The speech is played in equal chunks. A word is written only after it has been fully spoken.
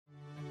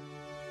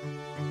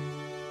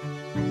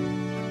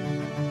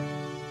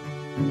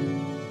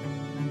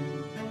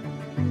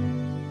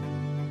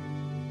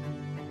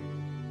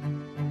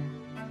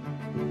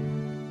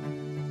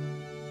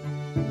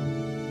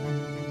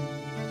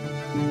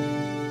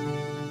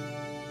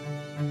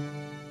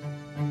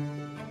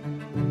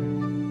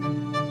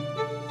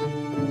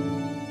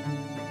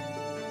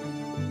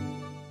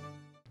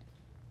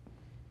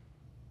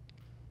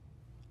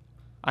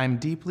I am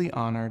deeply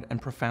honored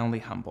and profoundly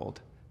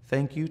humbled.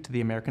 Thank you to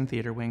the American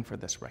Theater Wing for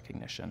this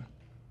recognition.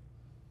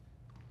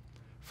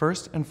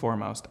 First and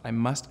foremost, I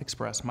must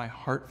express my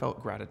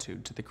heartfelt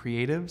gratitude to the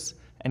creatives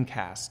and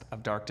cast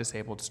of Dark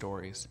Disabled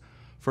Stories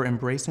for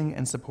embracing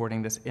and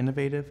supporting this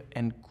innovative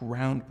and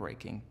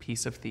groundbreaking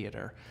piece of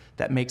theater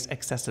that makes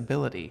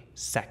accessibility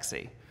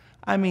sexy.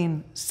 I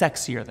mean,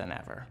 sexier than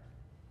ever.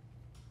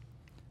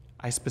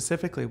 I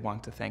specifically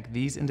want to thank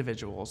these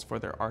individuals for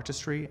their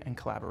artistry and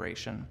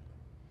collaboration.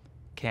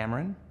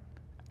 Cameron,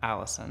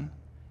 Allison,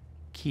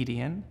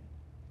 Kedian,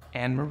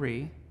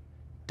 Anne-Marie,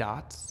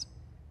 Dots,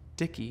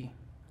 Dickie,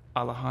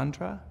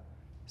 Alejandra,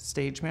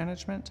 stage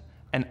management,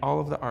 and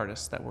all of the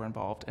artists that were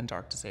involved in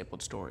Dark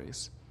Disabled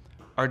Stories.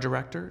 Our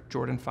director,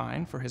 Jordan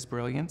Fine, for his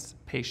brilliance,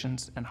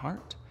 patience, and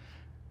heart,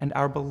 and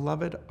our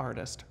beloved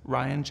artist,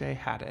 Ryan J.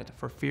 Haddad,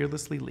 for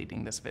fearlessly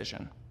leading this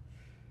vision.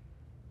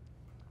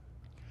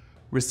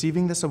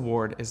 Receiving this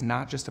award is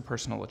not just a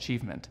personal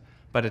achievement,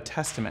 but a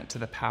testament to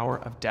the power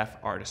of deaf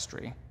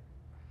artistry.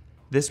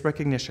 This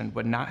recognition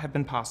would not have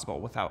been possible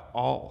without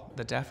all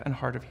the deaf and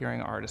hard of hearing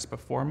artists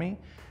before me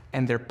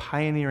and their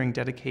pioneering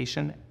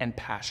dedication and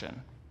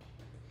passion.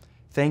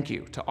 Thank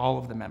you to all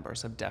of the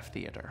members of Deaf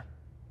Theater.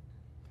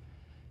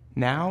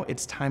 Now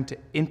it's time to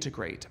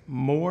integrate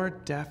more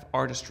deaf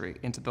artistry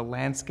into the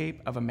landscape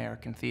of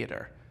American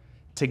theater.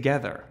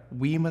 Together,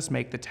 we must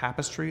make the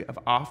tapestry of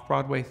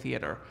off-Broadway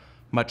theater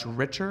much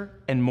richer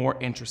and more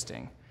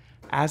interesting,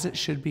 as it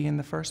should be in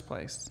the first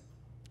place.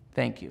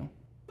 Thank you.